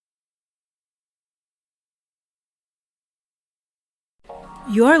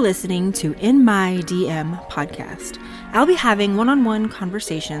You're listening to In My DM podcast. I'll be having one-on-one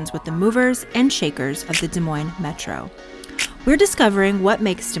conversations with the movers and shakers of the Des Moines Metro. We're discovering what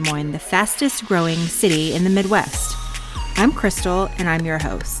makes Des Moines the fastest growing city in the Midwest. I'm Crystal, and I'm your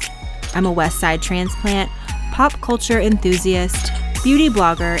host. I'm a West Side transplant, pop culture enthusiast, beauty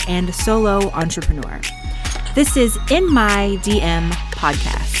blogger, and solo entrepreneur. This is In My DM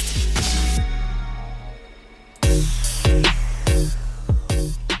podcast.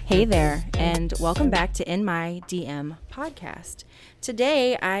 Hey there, and welcome back to In My DM podcast.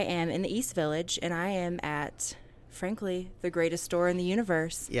 Today, I am in the East Village, and I am at, frankly, the greatest store in the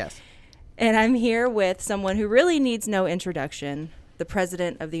universe. Yes. And I'm here with someone who really needs no introduction, the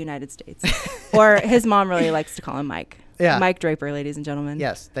President of the United States. Or his mom really likes to call him Mike. Yeah. Mike Draper, ladies and gentlemen.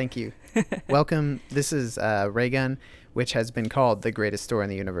 Yes, thank you. Welcome. This is Raygun, which has been called the greatest store in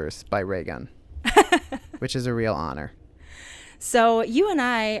the universe by Raygun, which is a real honor. So you and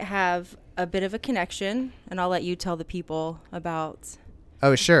I have a bit of a connection, and I'll let you tell the people about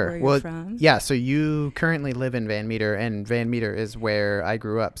Oh, sure. where you're from. Yeah, so you currently live in Van Meter, and Van Meter is where I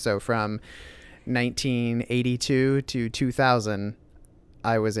grew up. So from 1982 to 2000,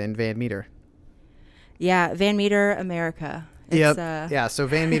 I was in Van Meter. Yeah, Van Meter, America. Yep. Yeah, so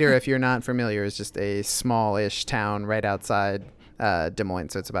Van Meter, if you're not familiar, is just a small-ish town right outside Des Moines,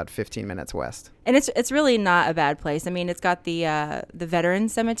 so it's about 15 minutes west. And it's really not a bad place. I mean, it's got the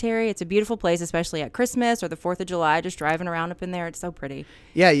Veterans Cemetery. It's a beautiful place, especially at Christmas or the 4th of July, just driving around up in there. It's so pretty.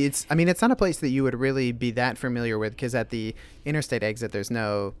 Yeah, it's not a place that you would really be that familiar with, because at the interstate exit, there's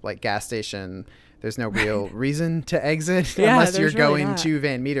no gas station. There's no real reason to exit unless you're going to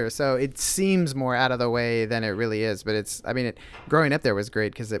Van Meter. So it seems more out of the way than it really is. But growing up there was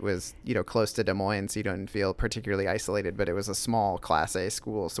great because it was, close to Des Moines, so you don't feel particularly isolated. But it was a small Class A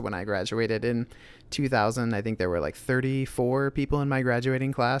school. So when I graduated in 2000, I think there were like 34 people in my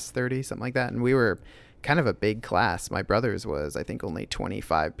graduating class, 30, something like that. And we were kind of a big class. My brother's was, I think, only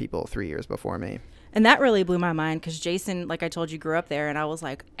 25 people 3 years before me. And that really blew my mind because Jason, like I told you, grew up there. And I was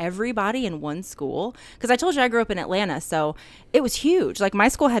like, everybody in one school? Because I told you I grew up in Atlanta. So it was huge. Like my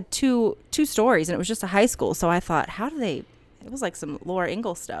school had two stories and it was just a high school. So I thought, it was like some Laura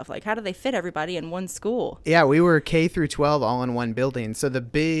Ingalls stuff. Like, how do they fit everybody in one school? Yeah, we were K through 12 all in one building. So the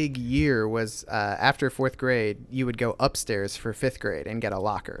big year was after 4th grade, you would go upstairs for 5th grade and get a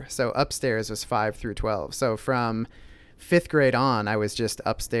locker. So upstairs was 5 through 12. So from 5th grade on, I was just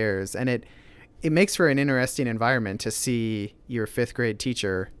upstairs. And it makes for an interesting environment to see your 5th grade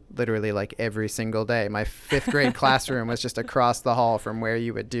teacher literally like every single day. My 5th grade classroom was just across the hall from where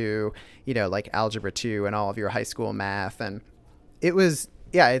you would do, like Algebra 2 and all of your high school math. And it was,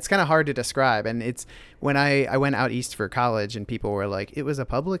 it's kind of hard to describe. And it's when I went out east for college and people were like, it was a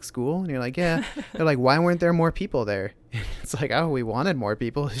public school. And you're like, yeah. They're like, why weren't there more people there? It's like, oh, we wanted more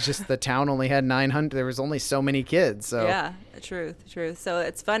people. It's just the town only had 900. There was only so many kids. So yeah, truth. So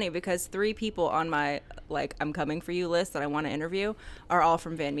it's funny because 3 people on my I'm coming for you list that I want to interview are all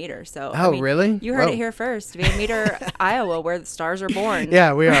from Van Meter. So really? You heard it here first. Van Meter, Iowa, where the stars are born.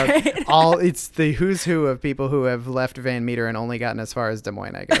 Yeah, we are it's the who's who of people who have left Van Meter and only gotten as far as Des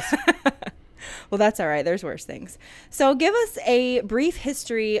Moines, I guess. Well, that's all right. There's worse things. So give us a brief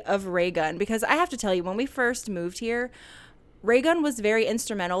history of Raygun, because I have to tell you, when we first moved here, Raygun was very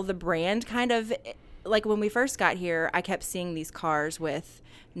instrumental. The brand kind of, like when we first got here, I kept seeing these cars with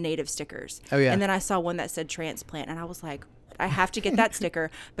native stickers. Oh, yeah. And then I saw one that said transplant, and I was like, I have to get that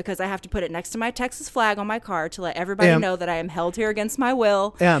sticker because I have to put it next to my Texas flag on my car to let everybody know that I am held here against my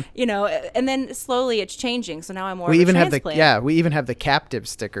will. Yeah. And then slowly it's changing. So now I'm more of we a even transplant. we even have the captive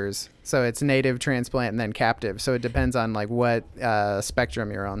stickers. So it's native, transplant, and then captive. So it depends on like what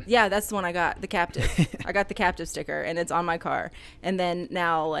spectrum you're on. Yeah, that's the one I got, the captive. I got the captive sticker, and it's on my car. And then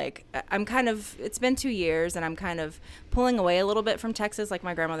now, it's been 2 years, and I'm kind of pulling away a little bit from Texas. Like,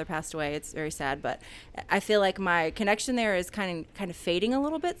 my grandmother passed away. It's very sad, but I feel like my connection there is kind of fading a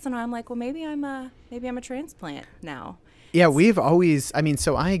little bit. So now I'm like, well, maybe I'm a transplant now. Yeah, we've always,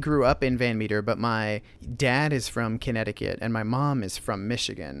 so I grew up in Van Meter, but my dad is from Connecticut and my mom is from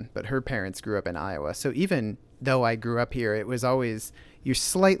Michigan, but her parents grew up in Iowa. So even though I grew up here, it was always, you're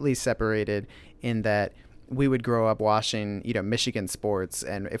slightly separated in that we would grow up watching, Michigan sports.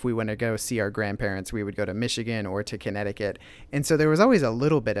 And if we went to go see our grandparents, we would go to Michigan or to Connecticut. And so there was always a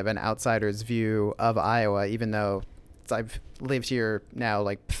little bit of an outsider's view of Iowa, even though I've lived here now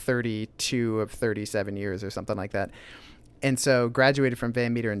like 32 of 37 years or something like that. And so graduated from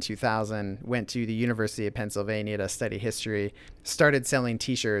Van Meter in 2000, went to the University of Pennsylvania to study history, started selling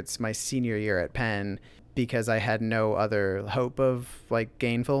T-shirts my senior year at Penn, because I had no other hope of like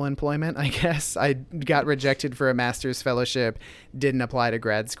gainful employment, I guess. I got rejected for a master's fellowship, didn't apply to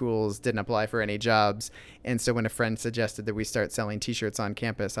grad schools, didn't apply for any jobs. And so when a friend suggested that we start selling t-shirts on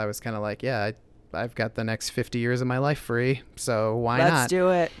campus, I was kind of like, yeah, I've got the next 50 years of my life free, so why not? Let's do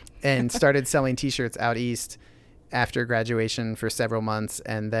it. And started selling t-shirts out east after graduation for several months.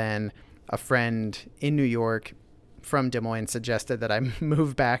 And then a friend in New York from Des Moines suggested that I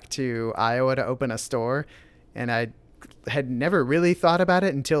move back to Iowa to open a store. And I had never really thought about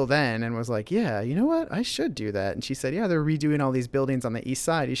it until then and was like, yeah, you know what? I should do that. And she said, yeah, they're redoing all these buildings on the east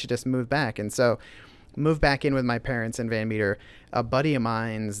side. You should just move back. And so moved back in with my parents in Van Meter. A buddy of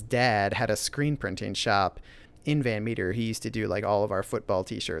mine's dad had a screen printing shop in Van Meter. He used to do like all of our football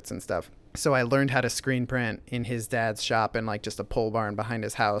t-shirts and stuff. So I learned how to screen print in his dad's shop in like just a pole barn behind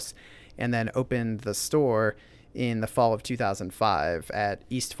his house, and then opened the store in the fall of 2005 at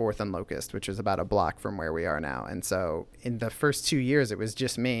East 4th and Locust, which was about a block from where we are now. And so in the first 2 years, it was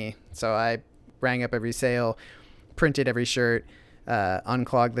just me. So I rang up every sale, printed every shirt,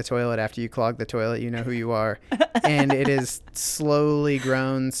 unclogged the toilet. After you clog the toilet, you know who you are. And it has slowly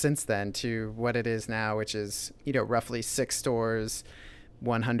grown since then to what it is now, which is, you know, roughly 6 stores,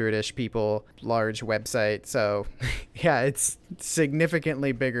 100-ish people, large website. So yeah, it's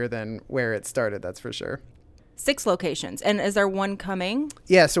significantly bigger than where it started, that's for sure. 6 locations. And is there one coming?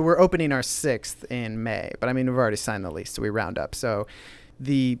 Yeah, so we're opening our 6th in May, but I mean, we've already signed the lease, so we round up. So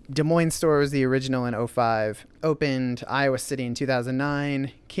the Des Moines store was the original in 2005, opened Iowa City in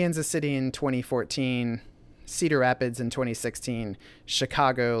 2009, Kansas City in 2014, Cedar Rapids in 2016,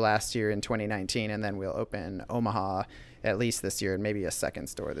 Chicago last year in 2019, and then we'll open Omaha at least this year and maybe a second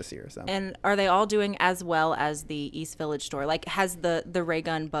store this year. So. And are they all doing as well as the East Village store? Like, has the Ray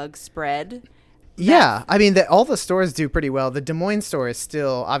Gun bug spread? Yeah, I mean, all the stores do pretty well. The Des Moines store is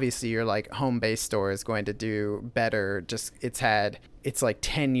still, obviously, your like home-based store is going to do better. Just it's like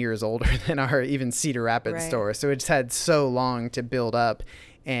 10 years older than our even Cedar Rapids store. So it's had so long to build up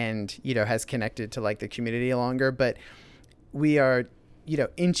and, you know, has connected to like the community longer. But we are, you know,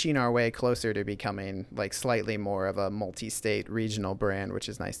 inching our way closer to becoming like slightly more of a multi-state regional brand, which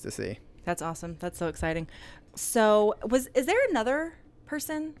is nice to see. That's awesome. That's so exciting. So is there another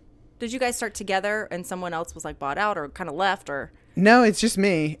person? Did you guys start together and someone else was like bought out or kind of left or? No, it's just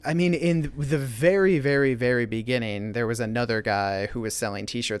me. I mean, in the very, very, very beginning, there was another guy who was selling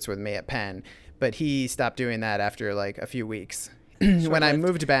t-shirts with me at Penn, but he stopped doing that after like a few weeks. When I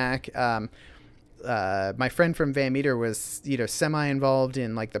moved back, my friend from Van Meter was, you know, semi-involved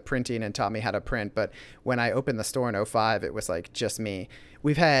in like the printing and taught me how to print. But when I opened the store in 2005, it was like just me.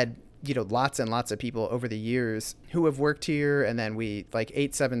 We've had, you know, lots and lots of people over the years who have worked here. And then we like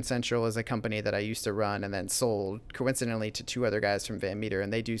 87 Central is a company that I used to run and then sold coincidentally to 2 other guys from Van Meter,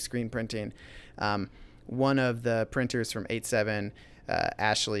 and they do screen printing. One of the printers from 87,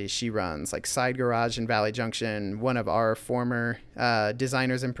 Ashley, she runs like Side Garage in Valley Junction. One of our former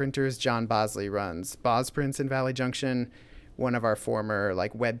designers and printers, John Bosley, runs Boz Prints in Valley Junction. One of our former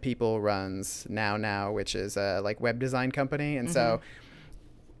like web people runs Now, which is a like web design company. And so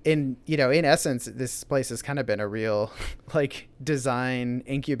in essence, this place has kind of been a real like design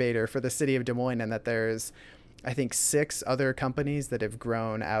incubator for the city of Des Moines, and that there's, I think, 6 other companies that have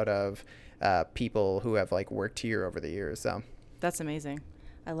grown out of people who have like worked here over the years. So that's amazing.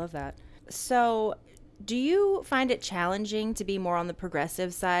 I love that. So do you find it challenging to be more on the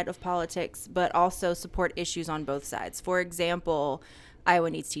progressive side of politics, but also support issues on both sides? For example,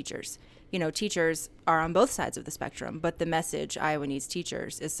 Iowa needs teachers. You know, teachers are on both sides of the spectrum, but the message Iowa needs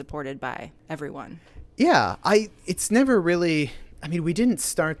teachers is supported by everyone. Yeah, it's never really, I mean, we didn't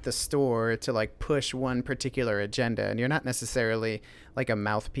start the store to like push one particular agenda, and you're not necessarily like a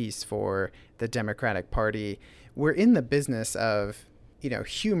mouthpiece for the Democratic Party. We're in the business of, you know,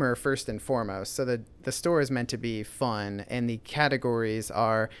 humor first and foremost. So the store is meant to be fun, and the categories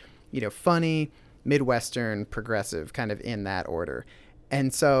are, you know, funny, Midwestern, progressive, kind of in that order.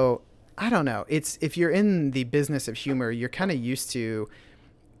 And so I don't know. It's, if you're in the business of humor, you're kind of used to,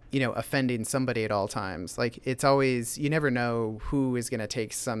 you know, offending somebody at all times. Like, it's always, you never know who is going to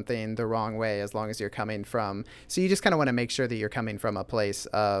take something the wrong way as long as you're coming from. So you just kind of want to make sure that you're coming from a place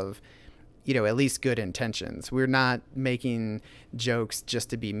of, you know, at least good intentions. We're not making jokes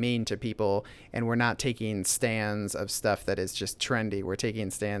just to be mean to people, and we're not taking stands of stuff that is just trendy. We're taking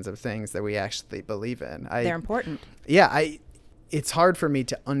stands of things that we actually believe in. They're important. Yeah, it's hard for me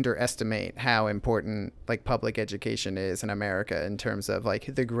to underestimate how important like public education is in America in terms of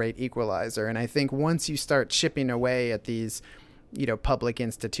like the great equalizer. And I think once you start chipping away at these, you know, public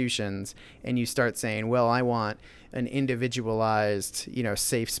institutions, and you start saying, well, I want an individualized, you know,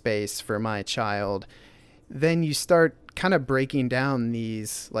 safe space for my child, then you start kind of breaking down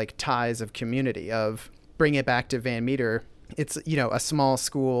these like ties of community. Of bring it back to Van Meter, it's, you know, a small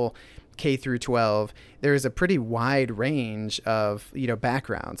school, K through 12. There is a pretty wide range of, you know,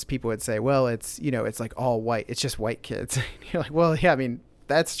 backgrounds. People would say, well, it's, you know, it's like all white, it's just white kids. You're like, well, yeah, I mean,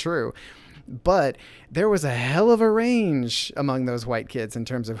 that's true. But there was a hell of a range among those white kids in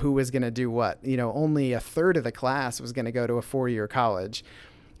terms of who was going to do what. You know, only a third of the class was going to go to a 4-year college.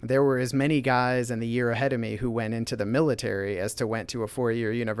 There were as many guys in the year ahead of me who went into the military as to went to a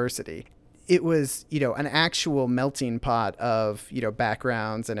 4-year university. It was, you know, an actual melting pot of, you know,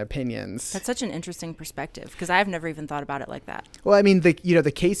 backgrounds and opinions. That's such an interesting perspective, because I've never even thought about it like that. Well, I mean, the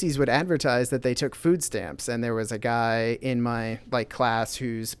Caseys would advertise that they took food stamps, and there was a guy in my like class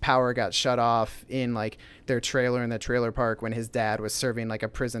whose power got shut off in like their trailer in the trailer park when his dad was serving like a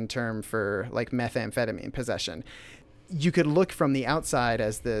prison term for like methamphetamine possession. You could look from the outside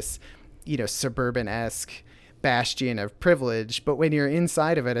as this, you know, suburban-esque bastion of privilege, but when you're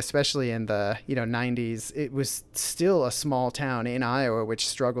inside of it, especially in the, you know, 90s, it was still a small town in Iowa which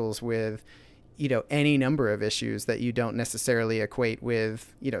struggles with, you know, any number of issues that you don't necessarily equate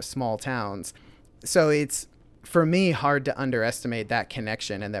with, you know, small towns. So it's, for me, hard to underestimate that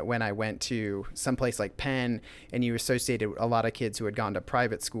connection, and that when I went to someplace like Penn and you associated a lot of kids who had gone to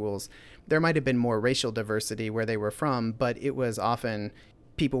private schools, there might have been more racial diversity where they were from, but it was often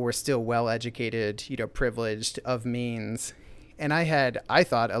people were still well-educated, you know, privileged, of means. And I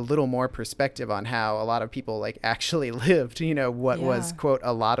thought, a little more perspective on how a lot of people like actually lived. You know, what was, quote,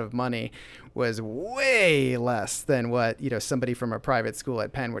 a lot of money was way less than what, you know, somebody from a private school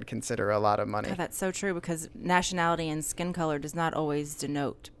at Penn would consider a lot of money. God, that's so true, because nationality and skin color does not always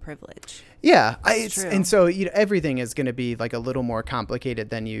denote privilege. Yeah, and so, you know, everything is going to be like a little more complicated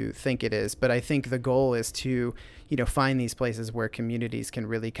than you think it is. But I think the goal is to, you know, find these places where communities can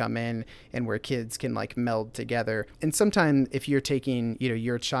really come in and where kids can like meld together. And sometimes if you're taking, you know,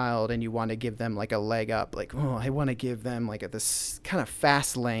 your child and you want to give them like a leg up, like, oh, I want to give them like this kind of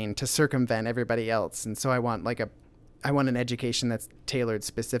fast lane to circumvent everybody else. And so I want an education that's tailored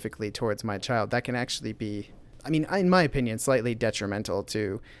specifically towards my child. That can actually be, I mean, in my opinion, slightly detrimental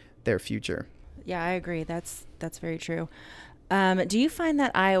to their future. Yeah, I agree. That's very true. Do you find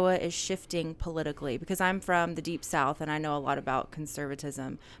that Iowa is shifting politically? Because I'm from the Deep South and I know a lot about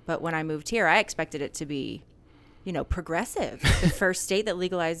conservatism. But when I moved here, I expected it to be, you know, progressive. The first state that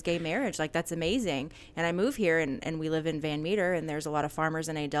legalized gay marriage. Like, that's amazing. And I move here and we live in Van Meter, and there's a lot of farmers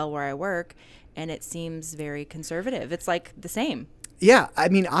in Adel where I work, and it seems very conservative. It's like the same. Yeah, I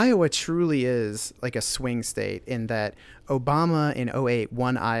mean, Iowa truly is like a swing state in that Obama in 2008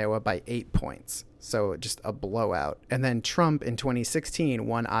 won Iowa by 8 points. So just a blowout. And then Trump in 2016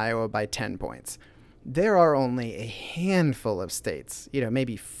 won Iowa by 10 points. There are only a handful of states, you know,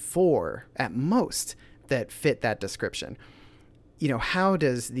 maybe 4 at most, that fit that description. You know, how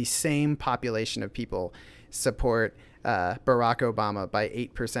does the same population of people support Barack Obama by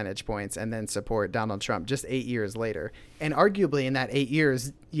 8 percentage points and then support Donald Trump just 8 years later? And arguably in that 8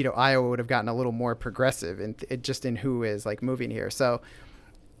 years, you know, Iowa would have gotten a little more progressive in who is like moving here. So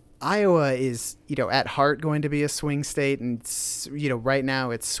Iowa is, you know, at heart going to be a swing state. And, you know, right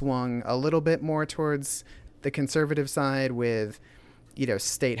now it's swung a little bit more towards the conservative side with, you know,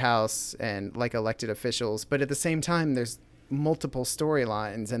 state house and like elected officials. But at the same time, there's multiple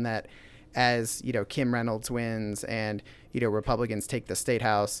storylines, and that as, you know, Kim Reynolds wins and, you know, Republicans take the state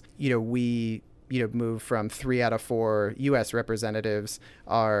house, you know, we, you know, move from 3 out of 4 U.S. representatives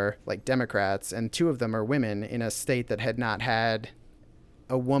are like Democrats, and 2 of them are women in a state that had not had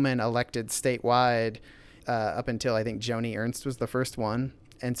a woman elected statewide up until I think Joni Ernst was the first one.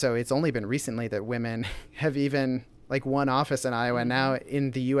 And so it's only been recently that women have even like won office in Iowa. Now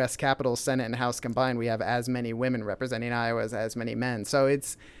in the U.S. Capitol, Senate, and House combined, we have as many women representing Iowa as many men. So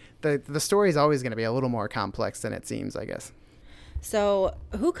it's the story is always going to be a little more complex than it seems, I guess. So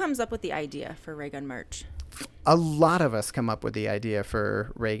who comes up with the idea for Ray Gun merch? A lot of us come up with the idea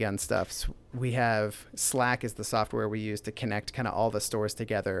for Ray Gun stuff. We have Slack is the software we use to connect kind of all the stores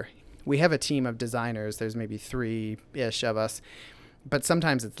together. We have a team of designers. There's maybe 3-ish of us. But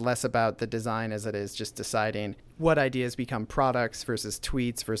sometimes it's less about the design as it is just deciding what ideas become products versus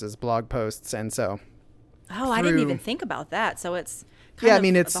tweets versus blog posts. And so I didn't even think about that. So it's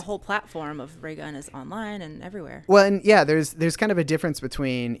it's the whole platform of Ray Gun is online and everywhere. Well, and yeah, there's kind of a difference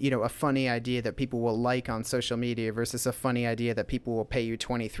between, you know, a funny idea that people will like on social media versus a funny idea that people will pay you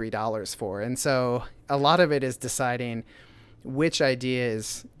 $23 for. And so a lot of it is deciding which idea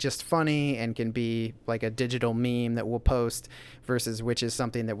is just funny and can be like a digital meme that we'll post versus which is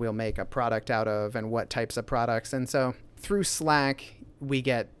something that we'll make a product out of, and what types of products. And so through Slack, we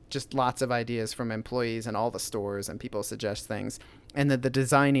get just lots of ideas from employees and all the stores, and people suggest things. And the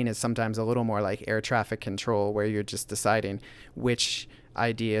designing is sometimes a little more like air traffic control, where you're just deciding which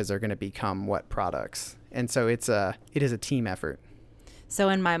ideas are going to become what products. And so it is a team effort. So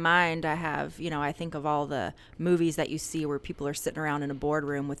in my mind, I have, I think of all the movies that you see where people are sitting around in a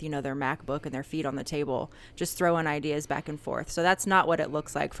boardroom with, their MacBook and their feet on the table, just throwing ideas back and forth. So that's not what it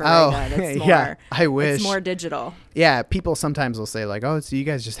looks like for Raygun. It's more, yeah, I wish. It's more digital. Yeah, people sometimes will say like, oh, so you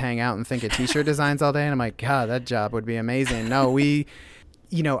guys just hang out and think of t-shirt designs all day? And I'm like, God, that job would be amazing. No,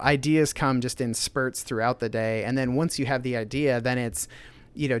 ideas come just in spurts throughout the day. And then once you have the idea, then it's,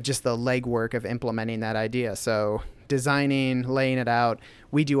 just the legwork of implementing that idea. So designing, laying it out.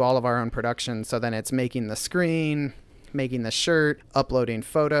 We do all of our own production. So then it's making the screen, making the shirt, uploading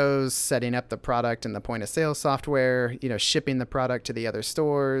photos, setting up the product in the point of sale software, shipping the product to the other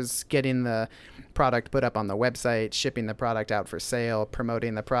stores, getting the product put up on the website, shipping the product out for sale,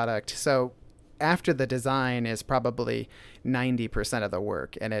 promoting the product. So after the design is probably 90% of the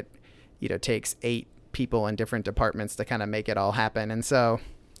work, and it, takes 8 people in different departments to kind of make it all happen. And so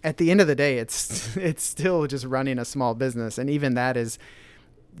at the end of the day, it's still just running a small business. And even that is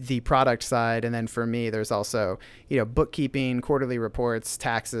the product side. And then for me, there's also, bookkeeping, quarterly reports,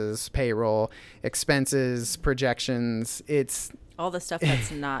 taxes, payroll, expenses, projections. It's all the stuff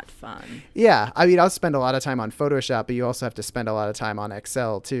that's not fun. Yeah. I mean, I'll spend a lot of time on Photoshop, but you also have to spend a lot of time on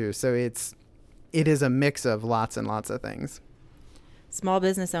Excel too. So it is a mix of lots and lots of things. Small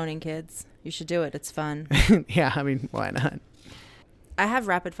business owning, kids. You should do it. It's fun. Yeah. I mean, why not? I have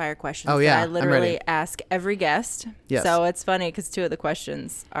rapid fire questions. Oh, yeah. That I literally ask every guest. Yes. So it's funny because 2 of the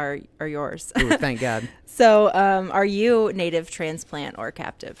questions are yours. Ooh, thank God. So are you native, transplant, or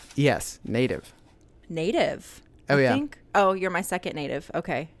captive? Yes. Native. Native. Oh, I yeah. think? Oh, you're my second native.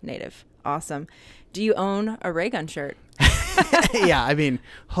 Okay. Native. Awesome. Do you own a Raygun shirt? Yeah, I mean,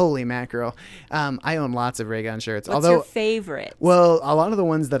 holy mackerel. I own lots of Raygun shirts. What's your favorite? Well, a lot of the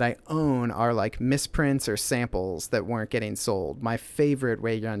ones that I own are like misprints or samples that weren't getting sold. My favorite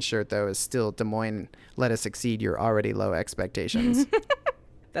Raygun shirt, though, is still Des Moines, let us exceed your already low expectations.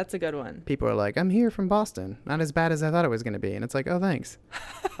 That's a good one. People are like, I'm here from Boston. Not as bad as I thought it was going to be. And it's like, oh, thanks.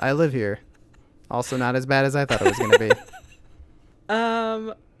 I live here. Also not as bad as I thought it was going to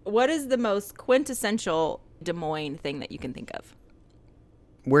be. What is the most quintessential Des Moines thing that you can think of?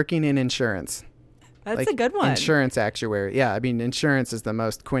 Working in insurance. That's a good one. Insurance actuary. Yeah, I mean, insurance is the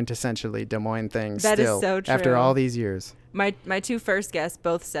most quintessentially Des Moines thing that still. Is so true. After all these years. My 2 first guests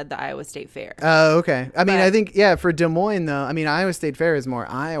both said the Iowa State Fair. Oh, okay. I mean, I think, yeah, for Des Moines, though, I mean, Iowa State Fair is more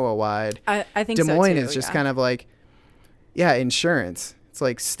Iowa-wide. I think Des Moines so too, is just kind of like, yeah, insurance. It's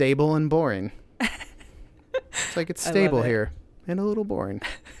like stable and boring. It's like it's stable here and a little boring.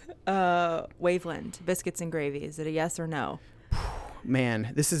 Waveland, biscuits and gravy. Is it a yes or no?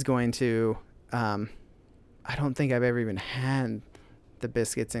 Man, this is going to, I don't think I've ever even had the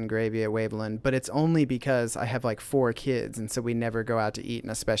biscuits and gravy at Waveland, but it's only because I have like 4 kids. And so we never go out to eat,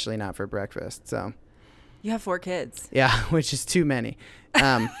 and especially not for breakfast. So you have 4 kids. Yeah, which is too many.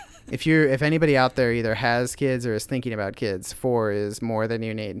 If anybody out there either has kids or is thinking about kids, 4 is more than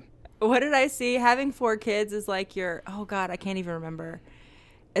you need. What did I see? Having 4 kids is like oh God, I can't even remember.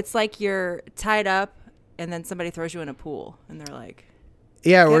 It's like you're tied up and then somebody throws you in a pool and they're like,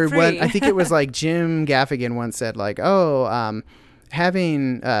 yeah, or when I think it was like Jim Gaffigan once said like,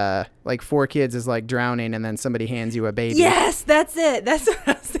 having like 4 kids is like drowning, and then somebody hands you a baby. Yes, that's it. That's what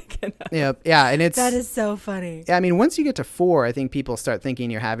I was thinking of. Yep. Yeah, and that is so funny. I mean, once you get to 4, I think people start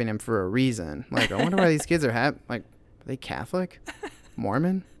thinking you're having them for a reason. Like, I wonder why these kids are like, are they Catholic?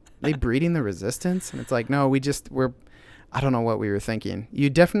 Mormon? Are they breeding the resistance? And it's like, no, we're I don't know what we were thinking. You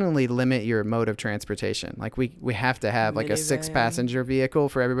definitely limit your mode of transportation. Like we have to have like a 6-passenger vehicle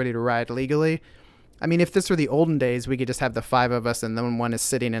for everybody to ride legally. I mean, if this were the olden days, we could just have the 5 of us and then one is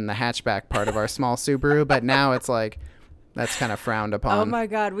sitting in the hatchback part of our small Subaru. But now it's like, that's kind of frowned upon. Oh my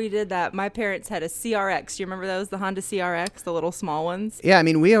God, we did that. My parents had a CRX. Do you remember those? The Honda CRX, the little small ones? Yeah, I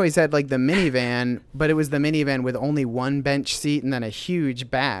mean, we always had like the minivan, but it was the minivan with only one bench seat and then a huge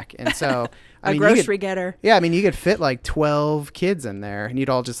back. And so, I mean, grocery getter. Yeah, I mean, you could fit like 12 kids in there and you'd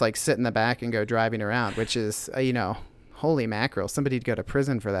all just like sit in the back and go driving around, which is, holy mackerel. Somebody'd go to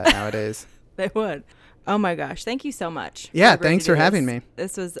prison for that nowadays. They would. Oh my gosh. Thank you so much. Yeah, thanks for having me.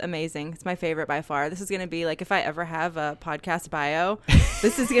 This was amazing. It's my favorite by far. This is going to be like, if I ever have a podcast bio,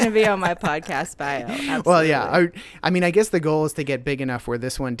 this is going to be on my podcast bio. Absolutely. Well, yeah. I mean, I guess the goal is to get big enough where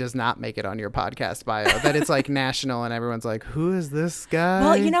this one does not make it on your podcast bio, that it's like national and everyone's like, who is this guy?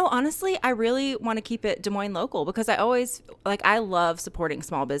 Well, honestly, I really want to keep it Des Moines local because I love supporting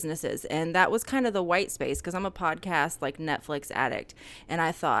small businesses. And that was kind of the white space because I'm a podcast like Netflix addict. And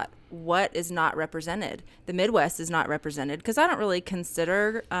I thought, what is not represented? The Midwest is not represented because I don't really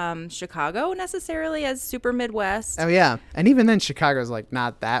consider Chicago necessarily as super Midwest. Oh, yeah. And even then, Chicago's like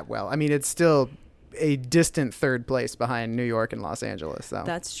not that well. I mean, it's still a distant third place behind New York and Los Angeles. So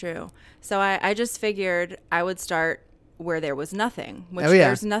that's true. So I just figured I would start where there was nothing, which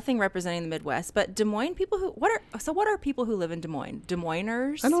there's nothing representing the Midwest. But Des Moines people what are people who live in Des Moines? Des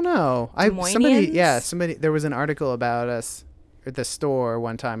Moiners? I don't know. Somebody there was an article about us at the store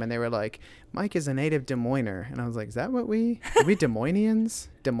one time, and they were like, Mike is a native Des Moiner, and I was like, is that what are we Des Moinians?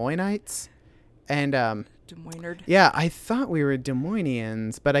 Des Moineites? And Des Moinered. Yeah, I thought we were Des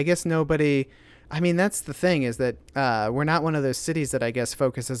Moinians, but I guess nobody. I mean, that's the thing, is that we're not one of those cities that I guess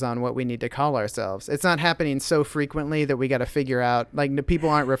focuses on what we need to call ourselves. It's not happening so frequently that we got to figure out, like, people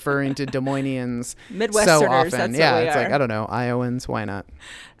aren't referring to Des Moinians Midwesterners, so often. That's yeah, what we it's are. like, I don't know, Iowans, why not?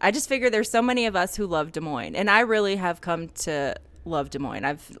 I just figure there's so many of us who love Des Moines, and I really have come to love Des Moines.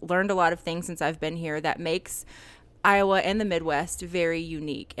 I've learned a lot of things since I've been here that makes Iowa and the Midwest very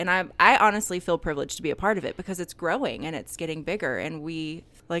unique. And I honestly feel privileged to be a part of it because it's growing and it's getting bigger, and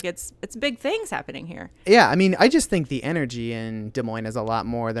it's big things happening here. Yeah, I mean, I just think the energy in Des Moines is a lot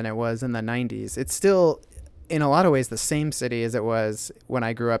more than it was in the 90s. It's still, in a lot of ways, the same city as it was when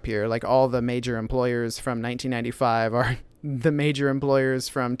I grew up here. Like, all the major employers from 1995 are the major employers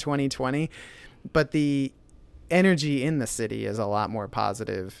from 2020. But the energy in the city is a lot more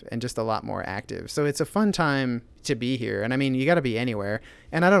positive and just a lot more active. So it's a fun time to be here. And I mean, you got to be anywhere.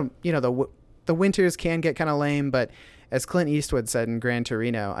 And I don't, the winters can get kind of lame, but as Clint Eastwood said in Gran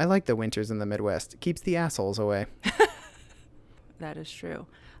Torino, I like the winters in the Midwest. It keeps the assholes away. That is true.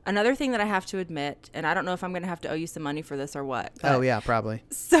 Another thing that I have to admit, and I don't know if I'm going to have to owe you some money for this or what. Oh, yeah, probably.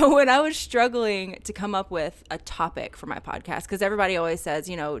 So when I was struggling to come up with a topic for my podcast, because everybody always says,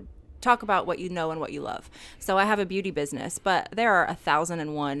 talk about what you know and what you love. So I have a beauty business, but there are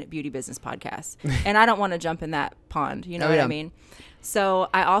 1,001 beauty business podcasts, and I don't want to jump in that pond. You know what I mean? So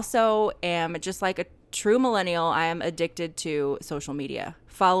I also am, just like a true millennial, I am addicted to social media,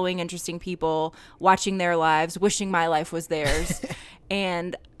 following interesting people, watching their lives, wishing my life was theirs.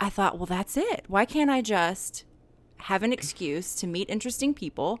 And I thought, well, that's it. Why can't I just have an excuse to meet interesting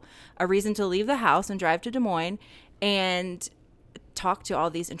people, a reason to leave the house and drive to Des Moines, and talk to all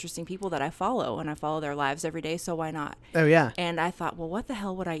these interesting people that I follow, and I follow their lives every day, so why not? Oh, yeah. And I thought, well, what the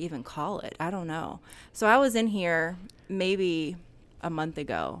hell would I even call it? I don't know. So I was in here maybe a month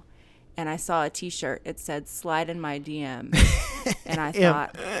ago, and I saw a t-shirt. It said, slide in my DM. And I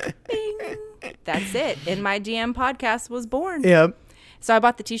thought, bing, that's it. In My DM podcast was born. Yep. So I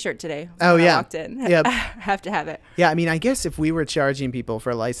bought the t-shirt today. Oh, when yeah. I walked in. Yep. I have to have it. Yeah, I mean, I guess if we were charging people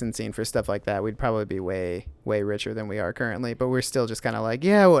for licensing for stuff like that, we'd probably be way, way richer than we are currently. But we're still just kind of like,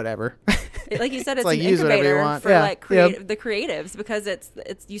 yeah, whatever. Like you said, it's like, an use whatever you incubator want. for the creatives, because it's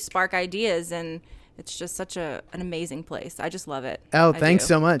you spark ideas, and it's just such an amazing place. I just love it. Oh, thanks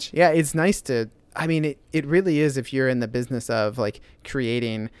so much. Yeah, it's nice to, I mean, it really is, if you're in the business of like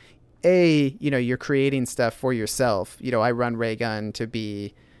creating you're creating stuff for yourself. I run Ray Gun to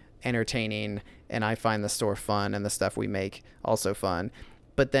be entertaining, and I find the store fun and the stuff we make also fun.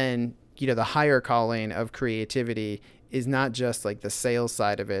 But then, the higher calling of creativity is not just like the sales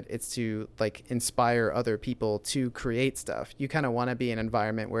side of it. It's to like inspire other people to create stuff. You kind of want to be in an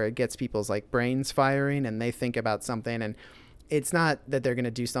environment where it gets people's like brains firing and they think about something, and it's not that they're going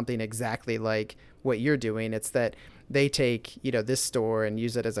to do something exactly like what you're doing. It's that they take, this store and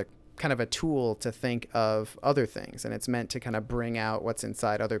use it as a kind of a tool to think of other things. And it's meant to kind of bring out what's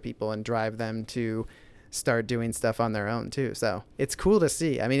inside other people and drive them to start doing stuff on their own too. So it's cool to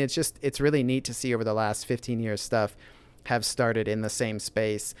see. I mean, it's really neat to see over the last 15 years stuff have started in the same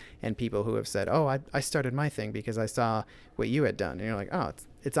space, and people who have said, oh, I started my thing because I saw what you had done. And you're like, oh,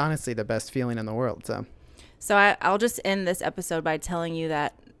 it's honestly the best feeling in the world. So I'll just end this episode by telling you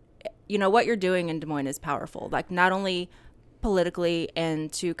that, what you're doing in Des Moines is powerful. Like, not only politically,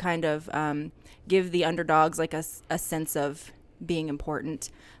 and to kind of give the underdogs like a sense of being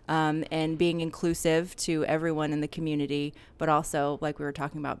important, and being inclusive to everyone in the community, but also, like we were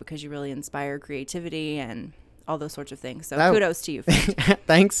talking about, because you really inspire creativity and all those sorts of things. So kudos to you.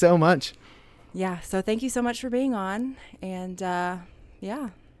 Thanks so much. Yeah. So thank you so much for being on. And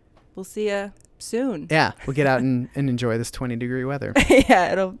we'll see you soon. Yeah, we'll get out and enjoy this 20-degree weather.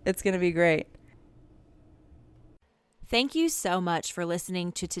 Yeah, it's going to be great. Thank you so much for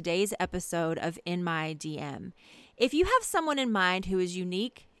listening to today's episode of In My DM. If you have someone in mind who is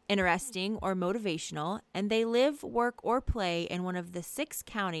unique, interesting, or motivational, and they live, work, or play in one of the 6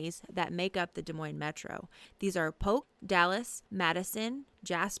 counties that make up the Des Moines Metro, these are Polk, Dallas, Madison,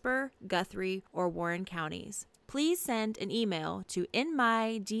 Jasper, Guthrie, or Warren counties, please send an email to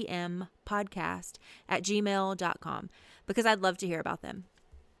inmydmpodcast@gmail.com because I'd love to hear about them.